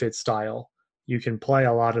of Wii Fit style, you can play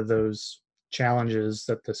a lot of those challenges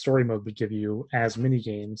that the story mode would give you as mini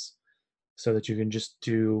games, so that you can just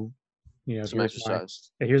do, some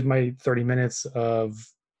exercise, here's my 30 minutes of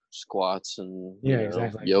squats, and yeah,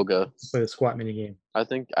 exactly, yoga. play the squat mini game. I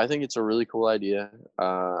think it's a really cool idea.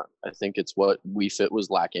 I think it's what Wii Fit was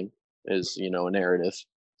lacking, is a narrative.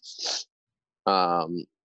 Um,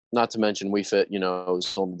 Not to mention Wii Fit, it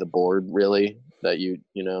was only the board really that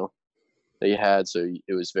that you had, so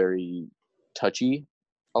it was very touchy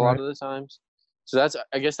a lot Right. of the times. So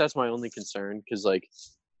I guess that's my only concern, because like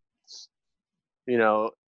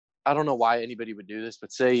I don't know why anybody would do this,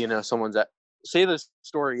 but say say the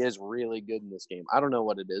story is really good in this game. I don't know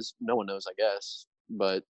what it is. No one knows, I guess.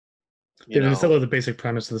 But They didn't tell what the basic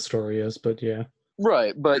premise of the story is, but yeah,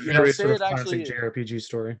 right. But very sort say of it classic actually JRPG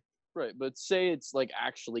story. right. But say it's like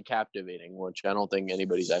actually captivating, which I don't think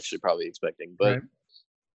anybody's actually probably expecting. But Right.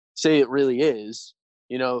 say it really is.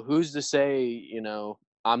 Who's to say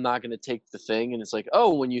I'm not going to take the thing, and it's like,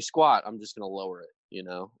 oh, when you squat, I'm just going to lower it, you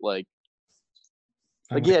know? Like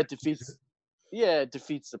yeah, it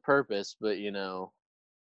defeats the purpose, but, you know,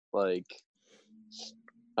 like,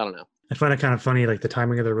 I don't know. I find it kind of funny, like the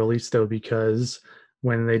timing of the release, though, because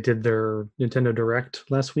when they did their Nintendo Direct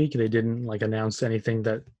last week, they didn't like announce anything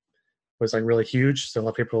that was like really huge. So a lot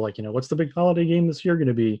of people were like, you know, what's the big holiday game this year going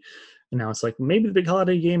to be? And now it's like, maybe the big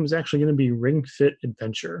holiday game is actually going to be Ring Fit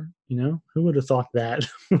Adventure. You know, who would have thought that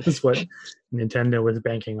was what Nintendo was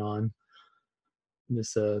banking on?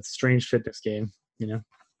 This strange fitness game, you know?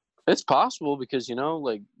 It's possible because, you know,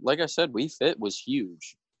 like I said, Wii Fit was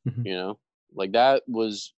huge. Mhm. You know, like that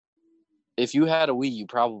was, if you had a Wii, you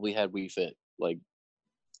probably had Wii Fit. Like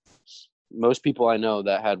most people I know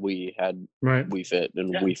that had Wii had Right. Wii Fit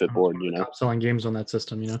and Wii Fit board, you know. Top selling games on that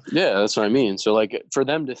system, you know. Yeah, that's what I mean. So like for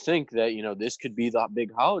them to think that, you know, this could be the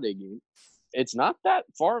big holiday game, it's not that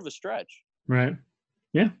far of a stretch. Right.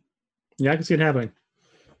 Yeah. Yeah, I can see it happening.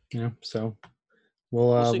 You know, so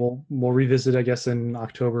we'll revisit, I guess, in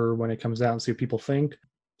October when it comes out and see what people think.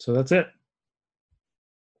 So that's it.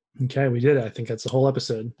 Okay, we did it. I think that's the whole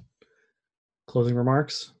episode. Closing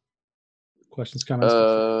remarks, questions, comments.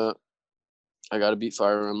 I gotta beat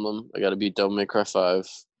Fire Emblem. I gotta beat Devil May Cry 5.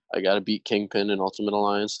 I gotta beat Kingpin and Ultimate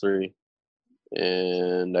Alliance 3.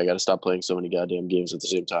 And I gotta stop playing so many goddamn games at the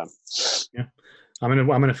same time. Yeah, I'm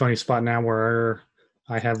in a funny spot now where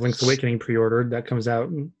I have Link's Awakening pre-ordered. That comes out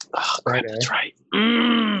Friday. That's right.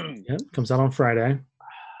 Yeah, comes out on Friday.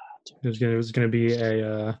 It was gonna be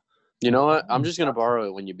a. You know what? I'm just gonna borrow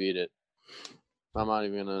it when you beat it. I'm not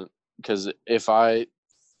even gonna, because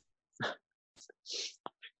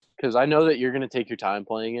I know that you're gonna take your time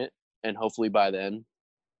playing it, and hopefully by then,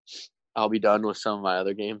 I'll be done with some of my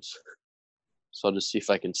other games. So I'll just see if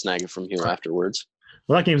I can snag it from you afterwards.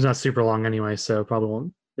 Well, that game's not super long anyway, so probably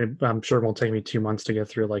won't. I'm sure it won't take me 2 months to get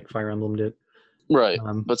through like Fire Emblem did. Right,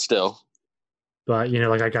 but still. But you know,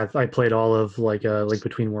 like I played all of like Link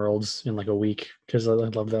Between Worlds in like a week because I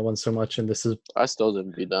love that one so much, and this is I still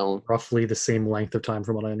didn't beat that one. Roughly the same length of time,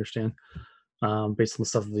 from what I understand, based on the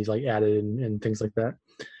stuff that these like added and things like that.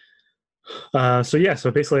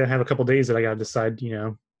 So basically, I have a couple days that I got to decide. You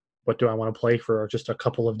know, what do I want to play for just a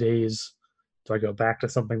couple of days? Do I go back to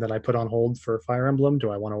something that I put on hold for Fire Emblem?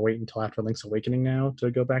 Do I want to wait until after Link's Awakening now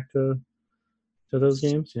to go back to those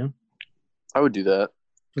games? You know, I would do that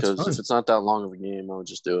because if it's not that long of a game, I would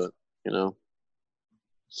just do it. You know,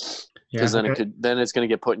 because then it's going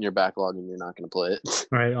to get put in your backlog and you're not going to play it.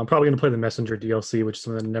 Right. I'm probably going to play the Messenger DLC, which is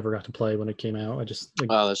something I never got to play when it came out. I just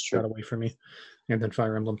that's true. Got away from me, and then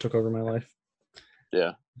Fire Emblem took over my life.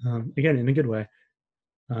 Yeah. Again, in a good way.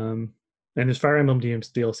 And there's Fire Emblem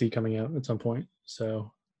DLC coming out at some point,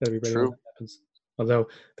 so gotta be ready when that happens. Although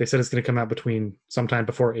they said it's going to come out between sometime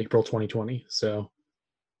before April 2020, so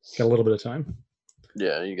got a little bit of time.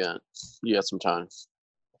 Yeah, you got some time.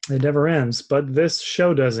 It never ends, but this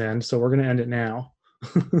show does end, so we're going to end it now.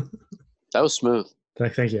 That was smooth.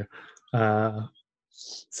 Thank you.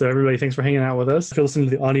 So everybody, thanks for hanging out with us. If you're listening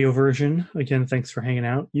to the audio version, again, thanks for hanging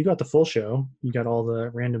out. You got the full show. You got all the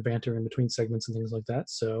random banter in between segments and things like that.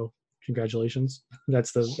 So congratulations.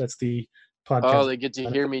 That's the podcast. Oh, they get to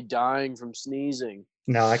hear me dying from sneezing.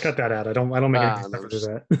 No, I cut that out. I don't make any effort to do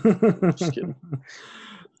that. Just kidding.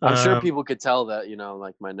 I'm sure people could tell that, you know,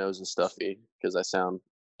 like my nose is stuffy because I sound,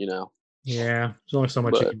 you know. Yeah, there's only so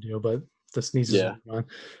much you can do, but the sneezes are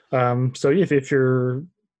on. So if you're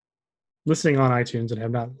listening on iTunes and have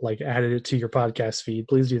not like added it to your podcast feed,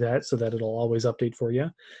 please do that so that it'll always update for you.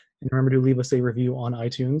 And remember to leave us a review on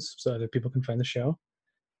iTunes so other people can find the show.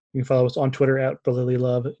 You can follow us on Twitter at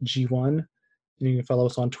BrotherlyLoveG1. And you can follow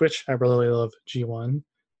us on Twitch at BrotherlyLoveG1.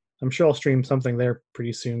 I'm sure I'll stream something there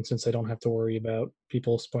pretty soon since I don't have to worry about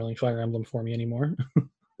people spoiling Fire Emblem for me anymore.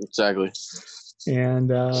 Exactly.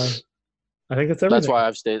 And I think that's everything.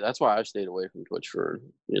 That's why I've stayed away from Twitch for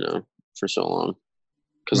so long.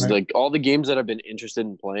 Because like all the games that I've been interested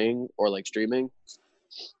in playing or like streaming,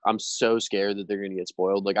 I'm so scared that they're gonna get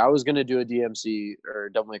spoiled. Like I was gonna do a DMC or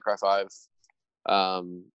Devil May Cry 5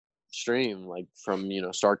 stream, like from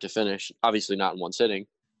start to finish. Obviously not in one sitting,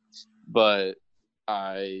 but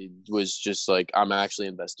I was just like, I'm actually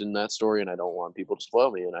invested in that story, and I don't want people to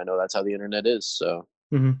spoil me. And I know that's how the internet is. So,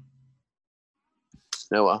 oh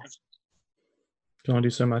well, can only do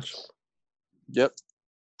so much. Yep.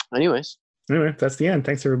 Anyway, that's the end.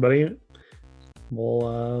 Thanks everybody.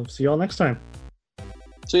 We'll see you all next time.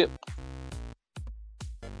 See you.